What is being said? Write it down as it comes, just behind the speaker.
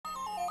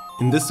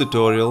In this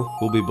tutorial,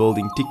 we'll be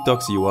building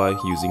TikTok's UI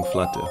using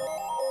Flutter.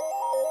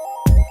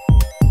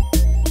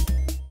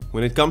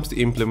 When it comes to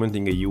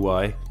implementing a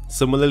UI,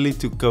 similarly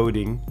to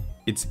coding,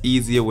 it's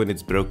easier when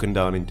it's broken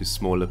down into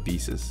smaller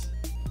pieces.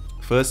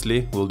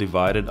 Firstly, we'll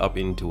divide it up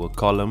into a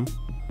column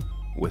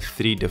with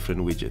 3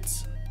 different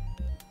widgets.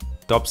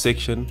 Top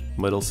section,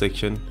 middle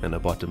section, and a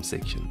bottom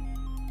section.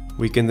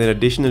 We can then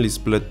additionally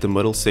split the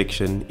middle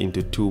section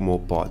into 2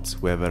 more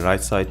parts. We have a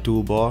right side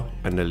toolbar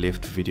and a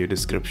left video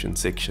description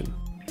section.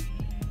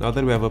 Now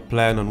that we have a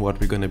plan on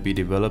what we're going to be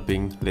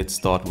developing, let's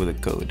start with the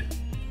code.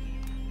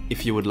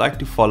 If you would like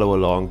to follow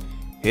along,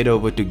 head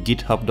over to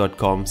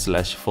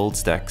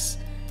github.com/fullstacks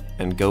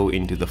and go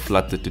into the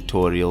Flutter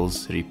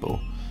tutorials repo.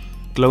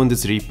 Clone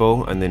this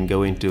repo and then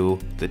go into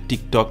the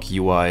TikTok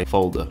UI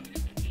folder.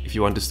 If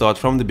you want to start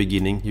from the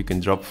beginning, you can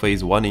drop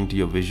phase 1 into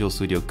your Visual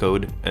Studio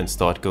Code and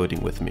start coding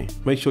with me.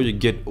 Make sure you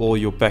get all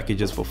your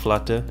packages for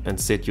Flutter and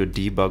set your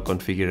debug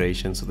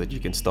configuration so that you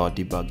can start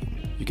debugging.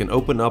 You can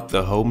open up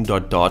the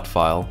home.dart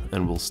file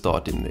and we'll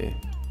start in there.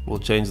 We'll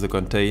change the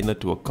container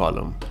to a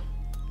column.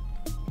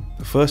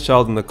 The first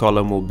child in the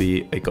column will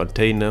be a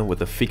container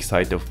with a fixed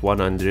height of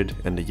 100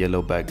 and a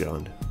yellow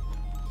background.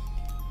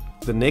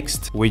 The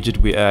next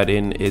widget we add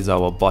in is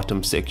our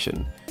bottom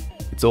section.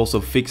 It's also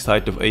fixed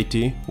height of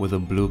 80 with a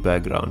blue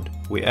background.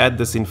 We add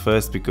this in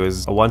first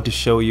because I want to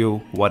show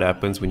you what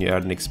happens when you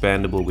add an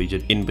expandable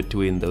widget in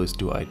between those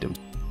 2 items.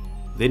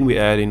 Then we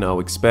add in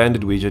our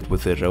expanded widget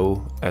with a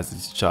row as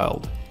its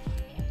child.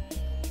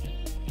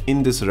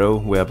 In this row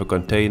we have a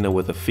container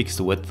with a fixed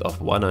width of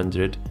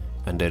 100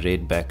 and a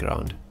red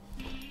background.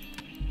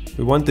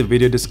 We want the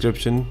video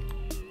description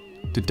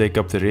to take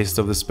up the rest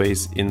of the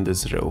space in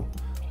this row.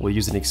 We'll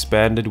use an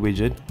expanded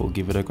widget. We'll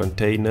give it a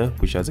container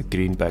which has a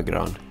green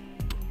background.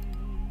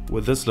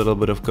 With this little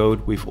bit of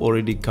code, we've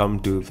already come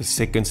to the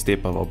second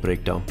step of our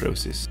breakdown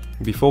process.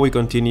 Before we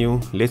continue,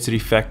 let's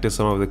refactor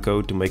some of the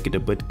code to make it a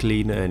bit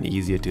cleaner and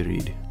easier to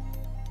read.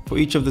 For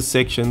each of the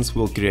sections,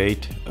 we'll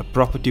create a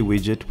property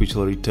widget which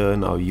will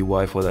return our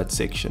UI for that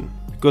section.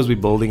 Because we're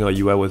building our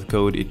UI with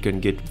code, it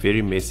can get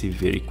very messy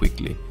very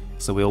quickly,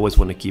 so we always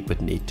want to keep it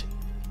neat.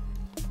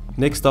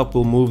 Next up,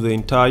 we'll move the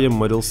entire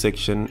middle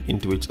section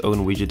into its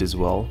own widget as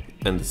well,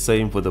 and the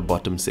same for the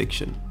bottom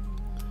section.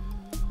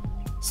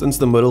 Since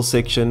the middle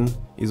section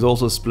is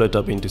also split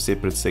up into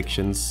separate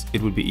sections,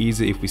 it would be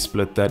easier if we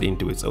split that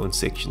into its own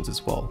sections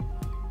as well.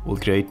 We'll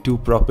create 2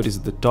 properties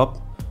at the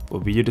top for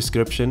video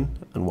description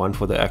and 1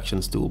 for the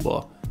actions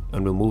toolbar,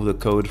 and we'll move the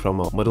code from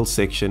our middle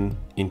section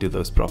into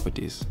those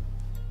properties.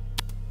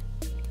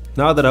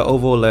 Now that our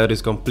overall layout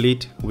is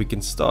complete, we can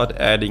start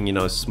adding in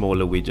our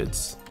smaller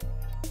widgets.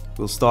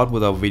 We'll start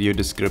with our video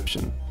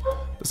description.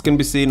 This can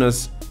be seen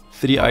as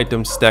 3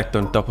 items stacked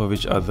on top of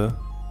each other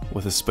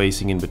with a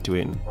spacing in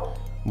between.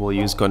 We'll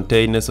use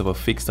containers of a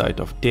fixed height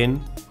of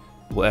 10.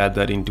 We'll add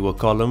that into a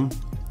column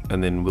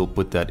and then we'll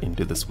put that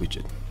into this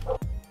widget.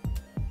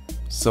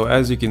 So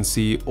as you can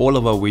see, all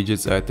of our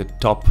widgets are at the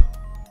top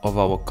of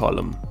our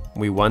column.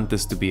 We want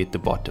this to be at the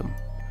bottom.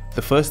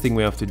 The first thing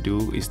we have to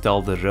do is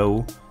tell the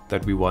row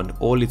that we want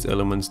all its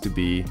elements to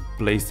be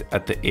placed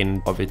at the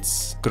end of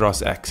its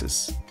cross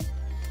axis.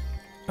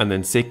 And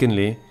then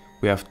secondly,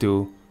 we have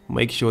to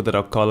make sure that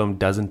our column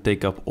doesn't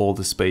take up all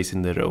the space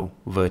in the row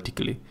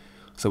vertically.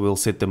 So we'll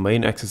set the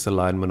main axis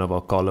alignment of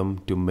our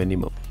column to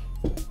minimum.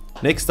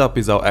 Next up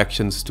is our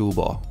actions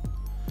toolbar.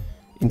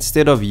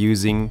 Instead of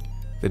using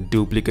the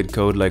duplicate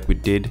code like we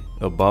did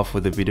above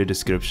for the video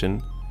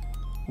description,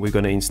 we're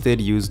going to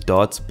instead use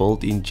Dart's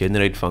built-in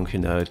generate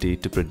functionality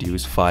to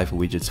produce 5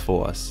 widgets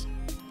for us.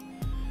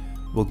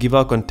 We'll give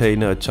our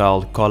container a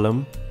child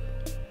column,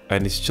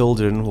 and its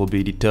children will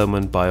be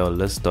determined by our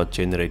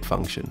list.generate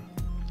function.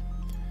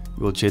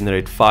 We'll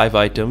generate 5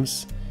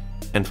 items,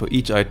 and for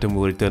each item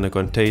we'll return a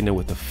container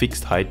with a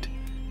fixed height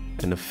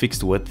and a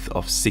fixed width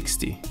of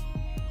 60.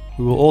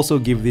 We will also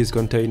give these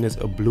containers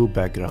a blue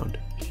background.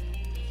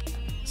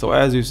 So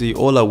as you see,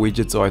 all our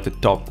widgets are at the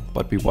top,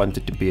 but we want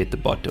it to be at the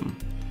bottom.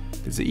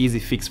 There's an easy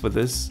fix for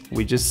this.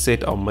 We just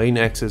set our main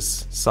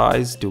axis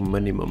size to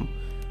minimum.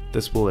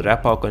 This will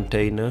wrap our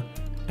container,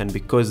 and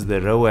because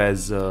the row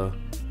has a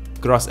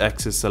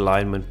cross-axis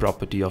alignment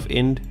property of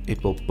end,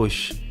 it will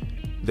push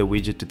the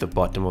widget to the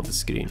bottom of the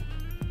screen.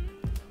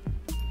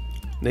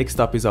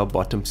 Next up is our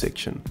bottom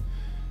section.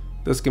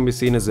 This can be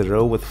seen as a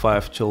row with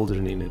 5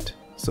 children in it.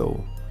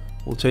 So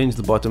we'll change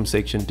the bottom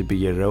section to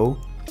be a row,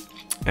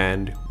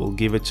 and we'll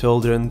give it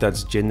children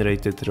that's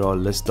generated through our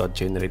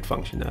list.generate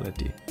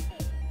functionality.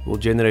 We'll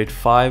generate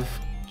 5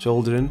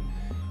 children,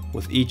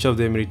 with each of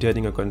them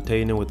returning a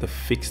container with a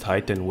fixed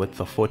height and width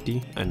of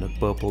 40 and a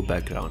purple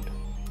background.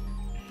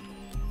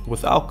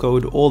 With our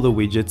code, all the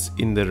widgets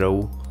in the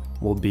row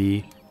will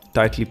be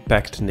tightly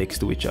packed next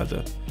to each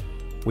other.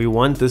 We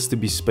want this to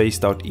be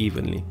spaced out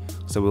evenly,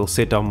 so we'll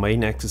set our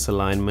main axis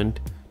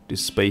alignment to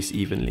space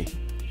evenly.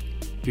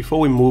 Before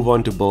we move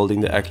on to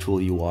building the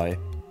actual UI,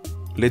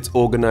 let's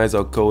organize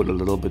our code a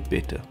little bit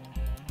better.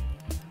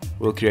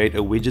 We'll create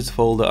a widgets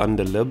folder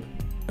under lib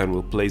and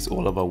we'll place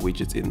all of our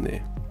widgets in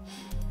there.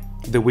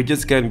 The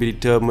widgets can be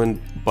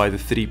determined by the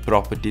three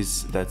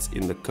properties that's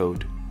in the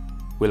code.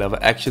 We'll have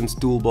an actions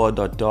toolbar ...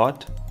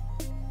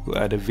 We'll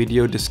add a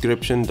video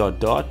description ...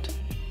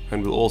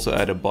 and we'll also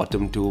add a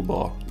bottom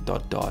toolbar ...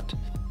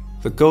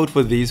 The code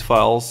for these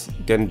files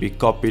can be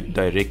copied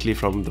directly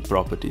from the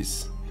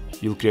properties.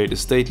 You'll create a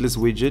stateless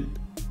widget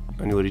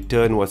and you'll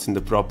return what's in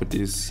the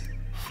properties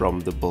from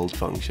the build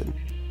function.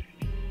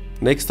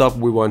 Next up,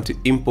 we want to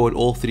import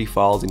all three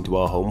files into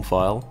our home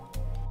file.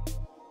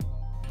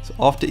 So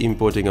after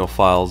importing our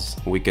files,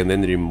 we can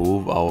then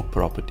remove our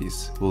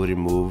properties. We'll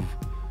remove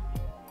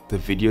the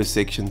video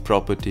section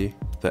property,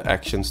 the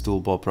actions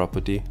toolbar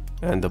property,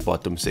 and the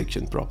bottom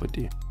section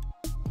property.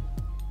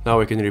 Now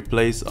we can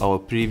replace our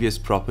previous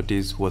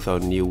properties with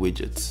our new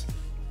widgets.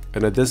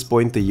 And at this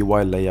point, the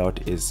UI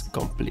layout is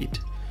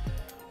complete.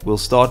 We'll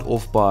start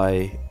off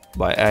by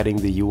adding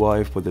the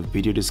UI for the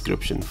video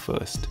description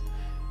first.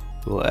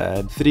 We'll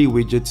add 3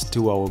 widgets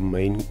to our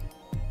main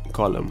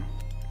column.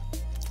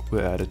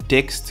 We'll add a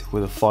text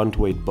with a font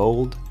weight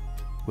bold.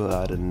 We'll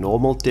add a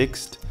normal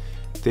text.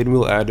 Then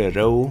we'll add a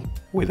row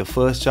where the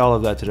first child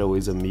of that row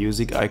is a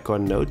music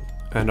icon node.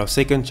 And our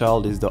second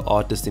child is the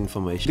artist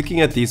information.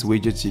 Looking at these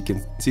widgets, you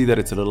can see that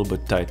it's a little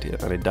bit tight here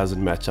and it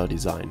doesn't match our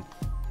design.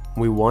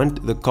 We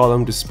want the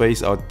column to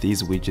space out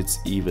these widgets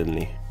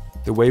evenly.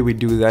 The way we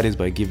do that is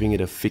by giving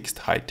it a fixed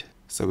height.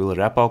 So we'll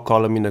wrap our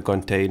column in a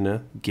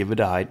container, give it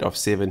a height of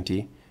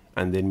 70,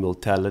 and then we'll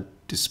tell it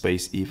to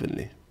space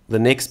evenly. The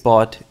next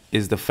part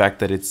is the fact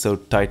that it's so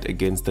tight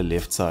against the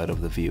left side of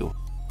the view.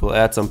 We'll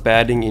add some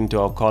padding into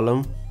our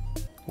column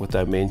with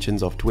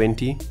dimensions of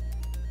 20,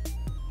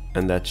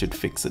 and that should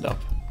fix it up.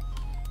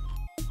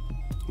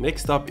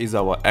 Next up is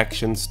our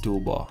actions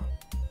toolbar.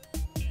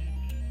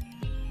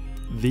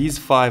 These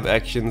 5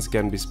 actions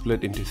can be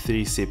split into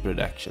 3 separate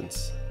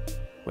actions.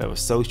 We have a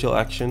social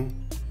action,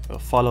 a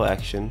follow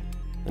action,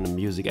 and a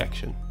music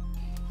action.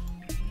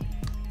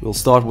 We'll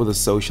start with a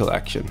social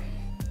action.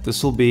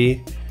 This will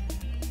be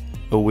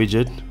a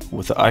widget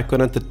with an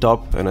icon at the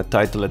top and a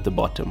title at the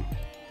bottom.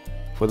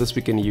 For this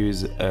we can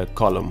use a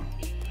column.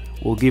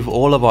 We'll give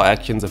all of our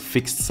actions a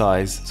fixed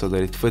size so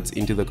that it fits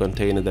into the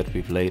container that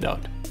we've laid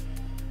out.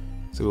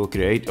 So we'll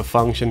create a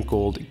function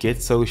called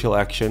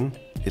getSocialAction.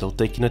 It'll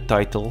take in a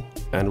title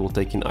and we'll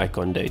take in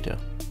icon data.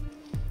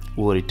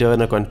 We'll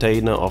return a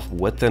container of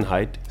width and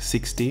height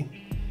 60,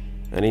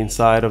 and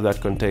inside of that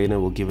container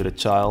we'll give it a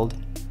child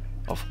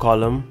of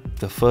column,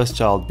 the first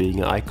child being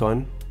an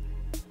icon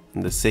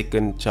and the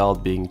second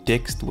child being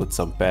text with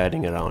some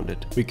padding around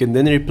it. We can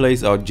then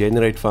replace our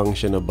generate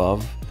function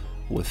above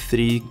with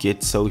 3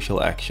 get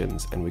social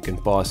actions, and we can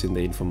pass in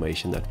the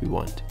information that we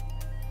want.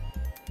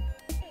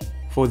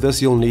 For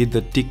this you'll need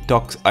the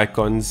TikTok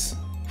icons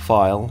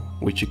file,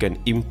 which you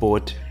can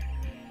import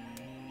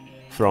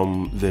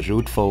from the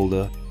root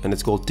folder, and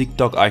it's called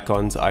TikTok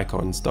icons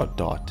icons .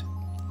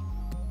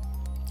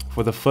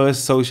 For the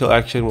first social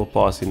action we'll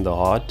pass in the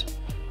heart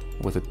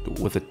with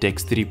a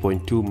text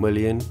 3.2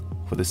 million.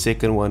 For the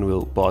second one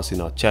we'll pass in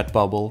our chat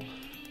bubble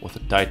with a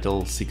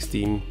title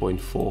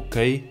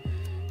 16.4K,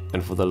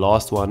 and for the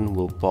last one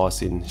we'll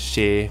pass in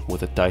share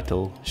with a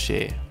title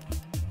share.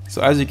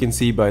 So as you can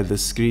see by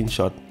this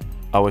screenshot,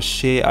 our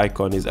share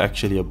icon is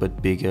actually a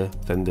bit bigger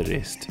than the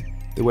rest.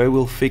 The way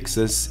we'll fix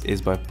this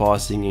is by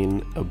passing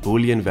in a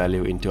boolean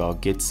value into our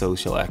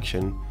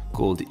getSocialAction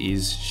called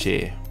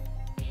isShare.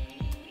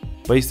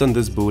 Based on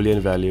this boolean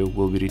value,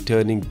 we'll be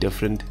returning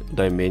different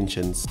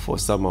dimensions for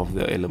some of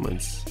the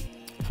elements.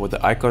 For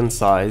the icon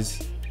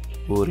size,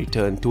 we'll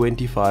return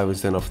 25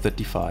 instead of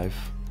 35.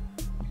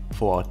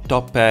 For our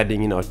top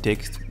padding in our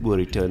text, we'll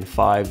return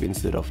 5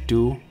 instead of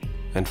 2.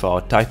 And for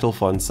our title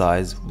font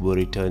size, we'll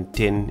return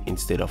 10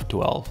 instead of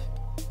 12.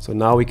 So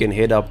now we can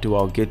head up to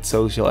our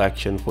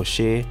getSocialAction for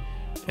share,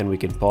 and we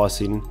can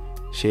pass in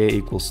share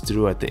equals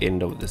true at the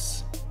end of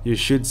this. You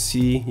should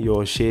see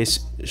your share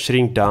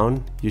shrink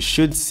down. You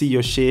should see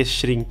your share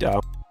shrink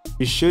down.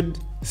 You should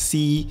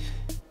see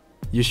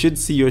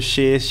your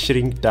share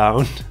shrink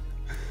down.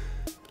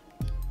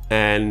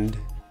 and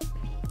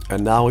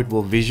now it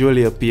will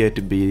visually appear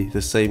to be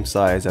the same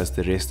size as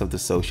the rest of the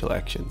social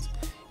actions.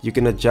 You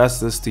can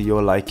adjust this to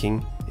your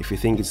liking if you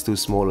think it's too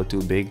small or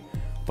too big,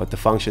 but the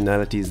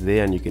functionality is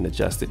there and you can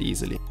adjust it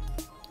easily.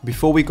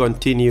 Before we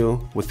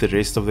continue with the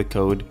rest of the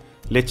code,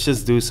 let's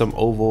just do some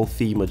overall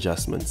theme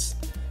adjustments.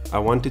 I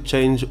want to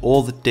change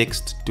all the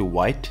text to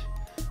white.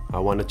 I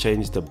want to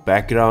change the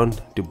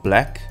background to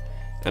black,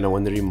 and I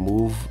want to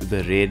remove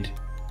the red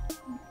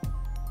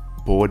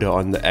border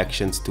on the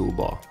actions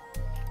toolbar.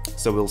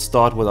 So we'll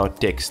start with our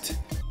text.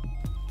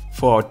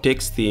 For our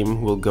text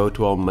theme, we'll go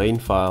to our main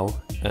file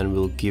and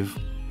we'll give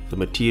the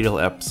material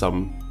app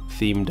some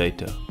theme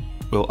data.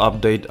 We'll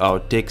update our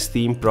text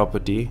theme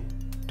property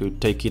to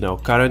take in our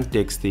current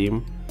text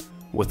theme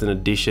with an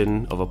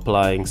addition of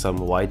applying some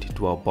white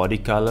to our body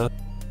color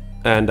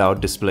and our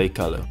display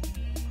color.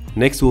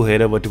 Next we'll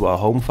head over to our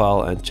home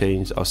file and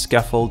change our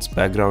scaffold's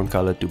background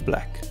color to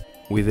black.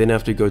 We then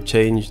have to go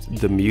change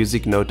the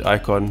music note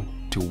icon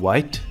to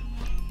white.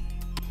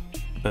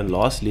 And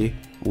lastly,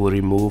 we'll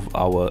remove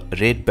our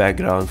red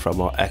background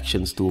from our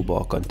Actions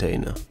toolbar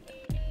container.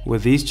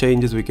 With these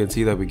changes, we can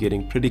see that we're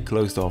getting pretty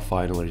close to our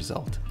final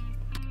result.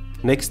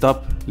 Next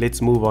up,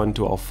 let's move on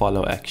to our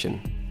follow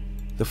action.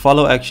 The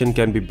follow action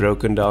can be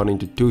broken down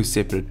into two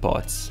separate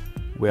parts.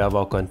 We have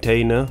our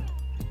container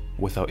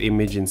with our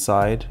image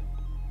inside,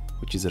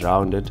 which is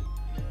rounded,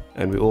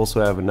 and we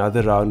also have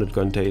another rounded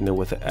container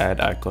with an add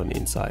icon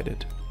inside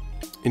it.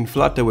 In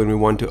Flutter, when we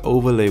want to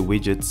overlay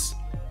widgets,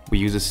 we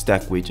use a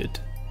stack widget.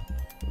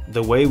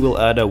 The way we'll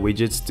add our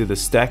widgets to the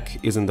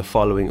stack is in the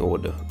following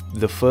order.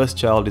 The first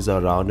child is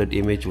our rounded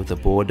image with a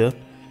border,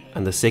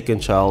 and the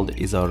second child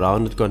is our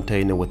rounded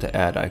container with the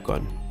add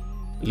icon.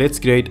 Let's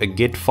create a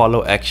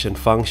getFollowAction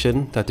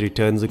function that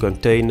returns a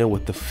container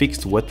with the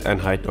fixed width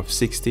and height of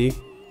 60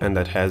 and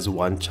that has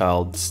one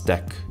child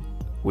stack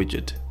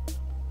widget.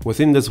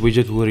 Within this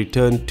widget, we'll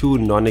return two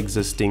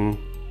non-existing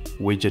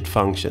widget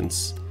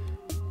functions.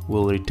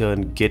 We'll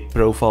return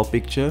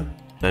getProfilePicture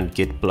and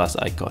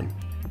getPlusIcon.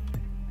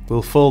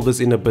 We'll fill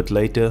this in a bit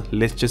later.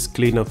 Let's just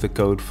clean up the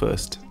code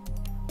first.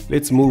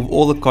 Let's move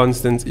all the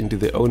constants into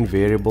their own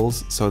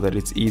variables so that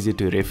it's easy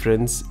to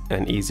reference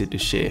and easy to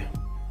share.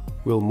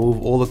 We'll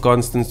move all the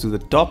constants to the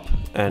top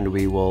and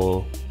we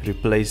will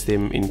replace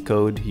them in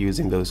code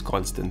using those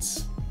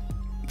constants.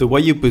 The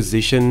way you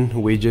position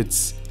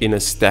widgets in a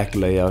stack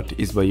layout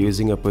is by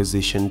using a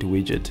positioned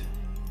widget.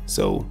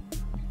 So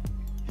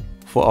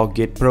for our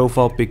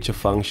getProfilePicture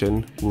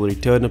function, we'll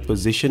return a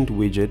positioned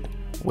widget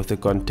with a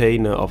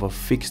container of a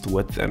fixed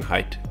width and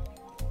height.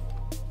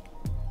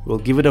 We'll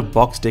give it a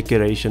box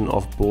decoration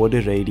of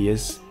border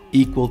radius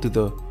equal to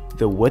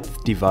the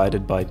width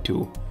divided by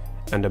 2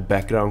 and a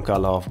background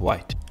color of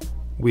white.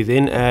 We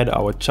then add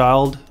our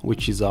child,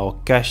 which is our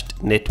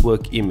cached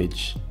network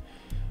image.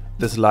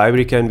 This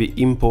library can be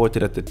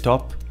imported at the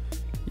top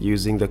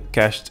using the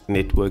cached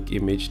network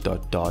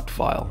image.dart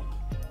file.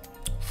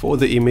 For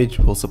the image,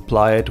 we'll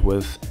supply it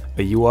with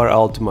a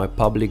URL to my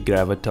public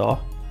gravatar.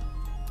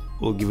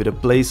 We'll give it a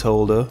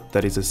placeholder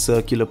that is a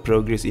circular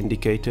progress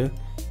indicator,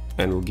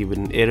 and we'll give it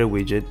an error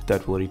widget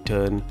that will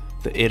return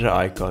the error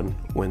icon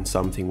when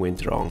something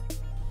went wrong.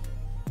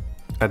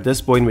 At this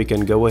point, we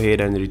can go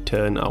ahead and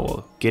return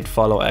our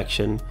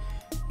getFollowAction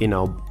in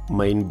our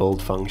main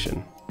build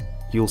function.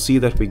 You'll see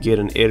that we get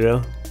an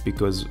error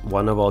because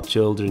one of our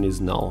children is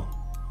null.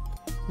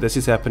 This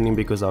is happening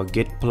because our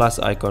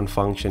getPlusIcon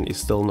function is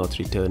still not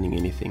returning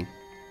anything.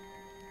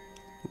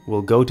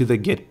 We'll go to the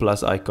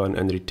getPlusIcon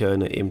and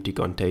return an empty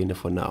container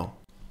for now.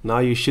 Now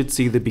you should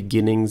see the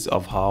beginnings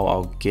of how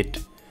our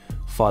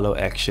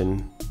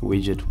getFollowAction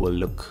widget will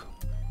look.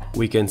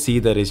 We can see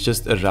that it's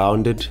just a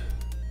rounded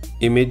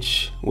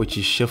image which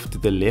is shifted to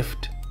the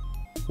left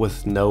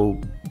with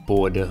no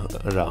border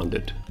around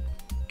it.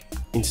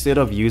 Instead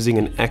of using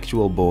an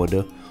actual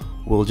border,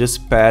 we'll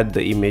just pad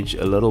the image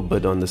a little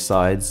bit on the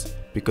sides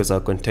because our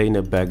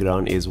container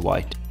background is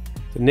white.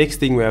 The next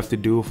thing we have to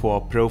do for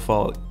our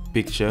profile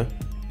picture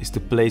is to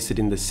place it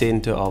in the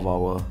center of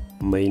our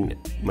main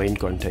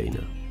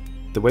container.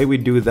 The way we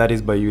do that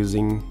is by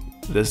using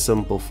this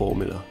simple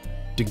formula.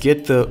 To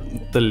get the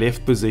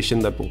left position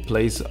that will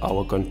place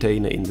our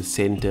container in the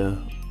center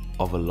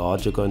of a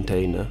larger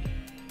container,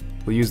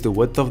 we'll use the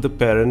width of the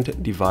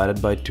parent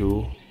divided by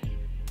 2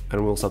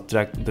 and we'll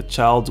subtract the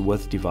child's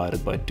width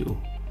divided by 2.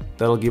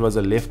 That'll give us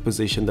a left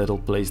position that'll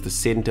place the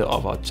center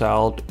of our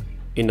child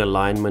in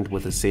alignment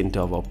with the center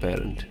of our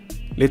parent.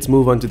 Let's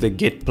move on to the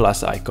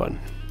getPlusIcon.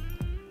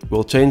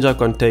 We'll change our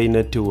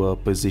container to a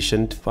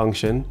positioned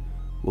function.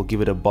 We'll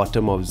give it a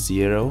bottom of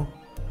 0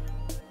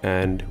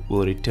 and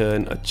we'll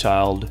return a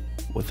child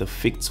with a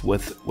fixed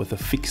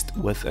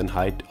width and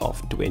height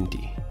of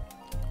 20.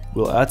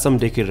 We'll add some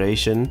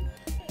decoration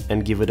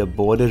and give it a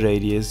border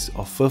radius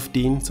of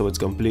 15 so it's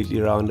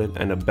completely rounded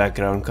and a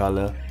background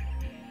color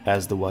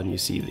as the one you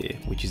see there,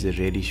 which is a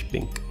reddish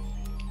pink.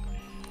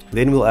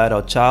 Then we'll add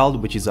our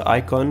child, which is an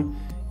icon.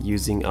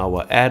 Using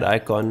our add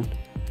icon,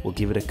 we'll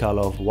give it a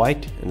color of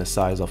white and a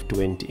size of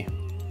 20.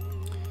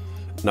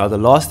 Now the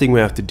last thing we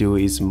have to do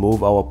is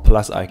move our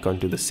plus icon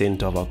to the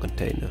center of our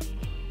container.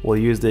 We'll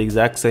use the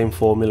exact same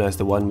formula as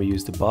the one we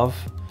used above,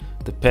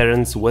 the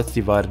parent's width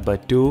divided by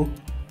 2,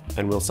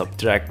 and we'll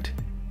subtract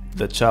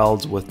the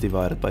child's width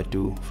divided by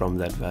 2 from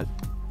that value.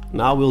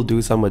 Now we'll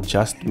do some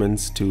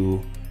adjustments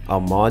to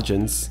our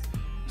margins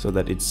so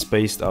that it's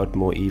spaced out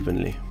more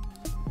evenly.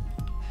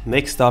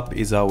 Next up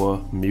is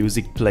our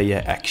music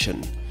player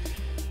action.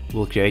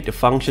 We'll create a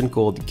function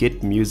called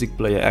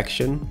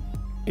getMusicPlayerAction.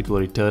 It will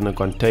return a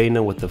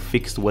container with a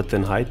fixed width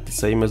and height, the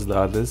same as the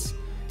others,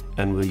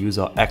 and we'll use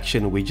our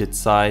action widget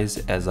size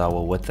as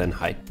our width and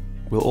height.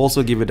 We'll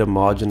also give it a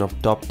margin of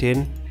top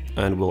 10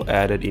 and we'll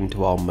add it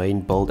into our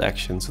main build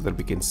action so that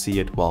we can see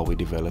it while we're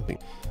developing.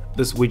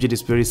 This widget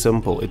is very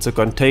simple. It's a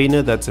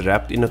container that's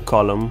wrapped in a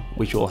column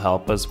which will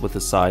help us with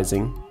the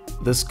sizing.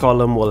 This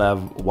column will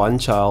have one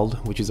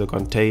child, which is a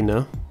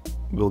container.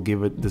 We'll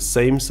give it the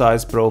same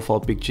size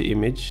profile picture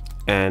image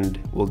and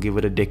we'll give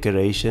it a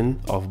decoration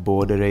of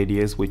border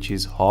radius, which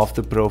is half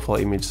the profile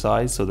image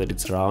size so that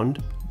it's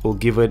round. We'll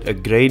give it a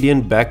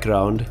gradient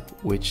background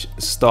which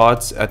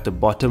starts at the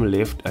bottom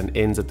left and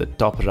ends at the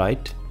top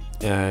right,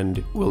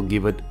 and we'll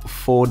give it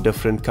 4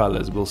 different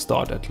colors. We'll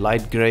start at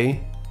light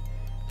gray,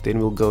 then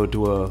we'll go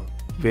to a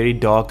very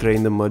dark gray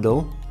in the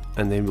middle,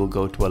 and then we'll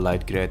go to a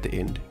light gray at the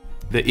end.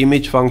 The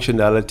image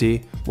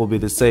functionality will be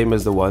the same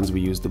as the ones we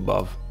used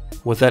above.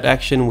 With that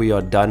action, we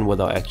are done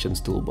with our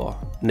actions toolbar.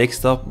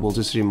 Next up, we'll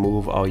just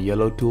remove our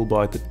yellow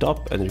toolbar at the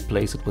top and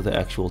replace it with the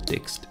actual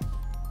text.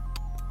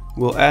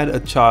 We'll add a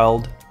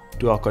child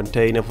to our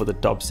container for the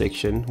top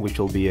section, which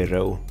will be a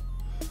row.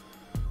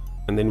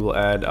 And then we'll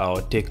add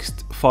our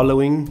text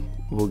following.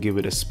 We'll give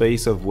it a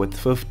space of width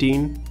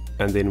 15,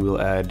 and then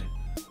we'll add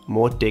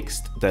more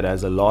text that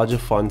has a larger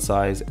font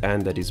size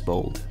and that is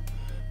bold.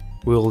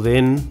 We'll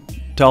then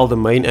tell the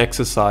main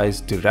exercise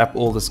to wrap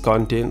all this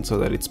content so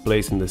that it's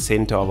placed in the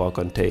center of our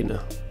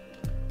container.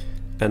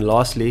 And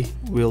lastly,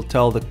 we'll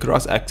tell the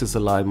cross-axis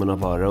alignment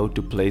of our row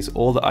to place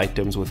all the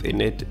items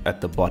within it at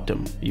the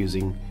bottom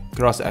using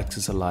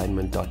cross-axis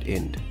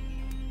alignment.end.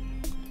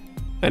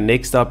 And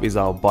next up is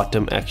our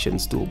bottom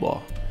actions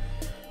toolbar.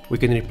 We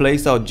can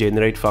replace our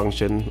generate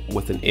function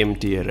with an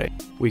empty array.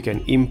 We can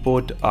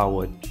import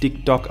our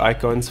TikTok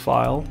icons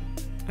file,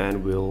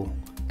 and we'll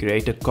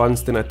create a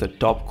constant at the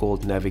top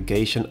called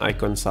navigation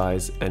icon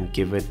size and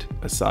give it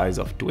a size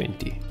of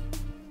 20.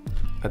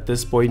 At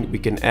this point, we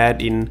can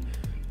add in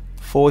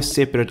 4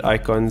 separate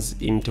icons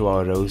into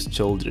our row's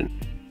children.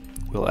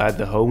 We'll add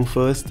the home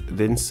first,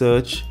 then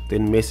search,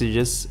 then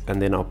messages,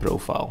 and then our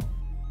profile.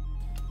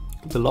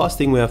 The last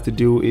thing we have to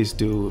do is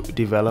to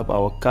develop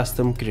our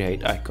custom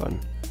create icon.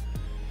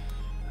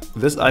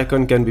 This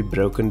icon can be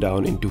broken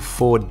down into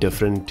 4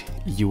 different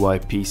UI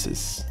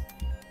pieces.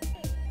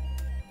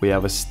 We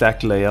have a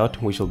stack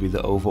layout, which will be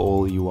the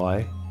overall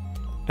UI,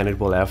 and it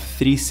will have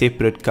 3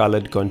 separate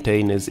colored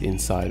containers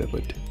inside of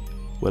it.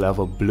 We'll have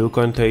a blue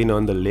container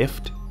on the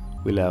left,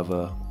 we'll have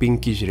a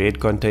pinkish red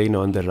container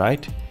on the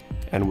right,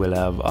 and we'll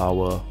have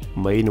our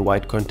main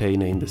white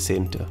container in the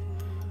center.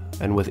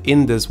 And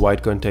within this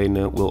white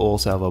container, we'll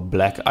also have a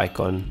black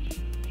icon,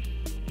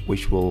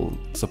 which will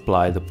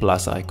supply the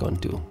plus icon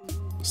to.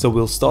 So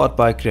we'll start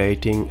by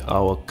creating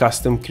our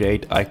custom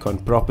create icon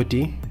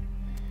property.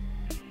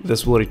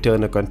 This will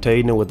return a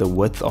container with a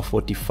width of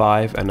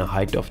 45 and a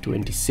height of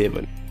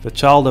 27. The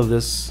child of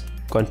this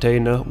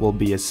container will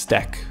be a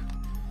stack.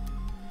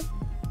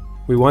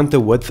 We want the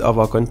width of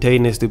our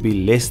containers to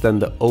be less than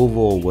the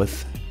overall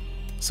width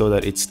so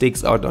that it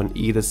sticks out on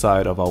either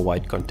side of our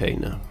white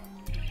container.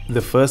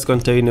 The first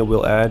container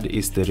we'll add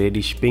is the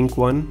reddish pink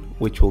one,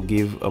 which will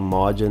give a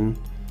margin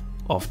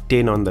of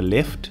 10 on the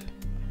left.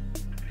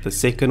 The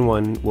second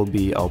one will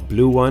be our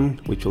blue one,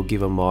 which will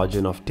give a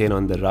margin of 10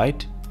 on the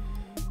right.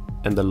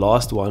 And the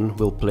last one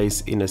we'll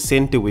place in a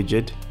center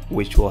widget,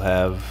 which will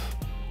have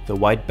the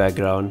white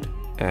background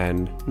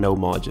and no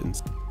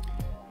margins.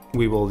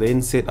 We will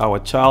then set our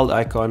child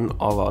icon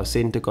of our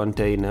center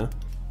container.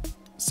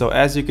 So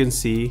as you can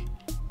see,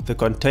 the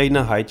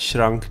container height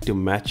shrunk to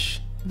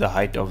match the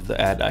height of the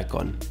add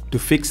icon. To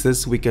fix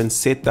this, we can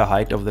set the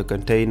height of the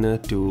container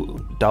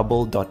to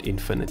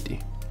double.infinity.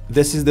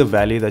 This is the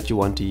value that you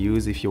want to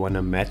use if you want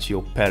to match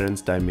your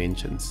parent's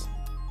dimensions.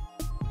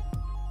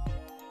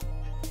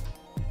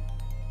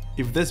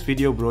 If this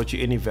video brought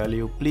you any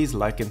value, please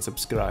like and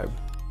subscribe.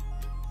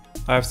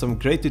 I have some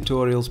great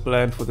tutorials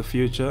planned for the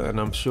future, and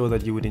I'm sure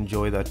that you would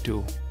enjoy that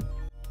too.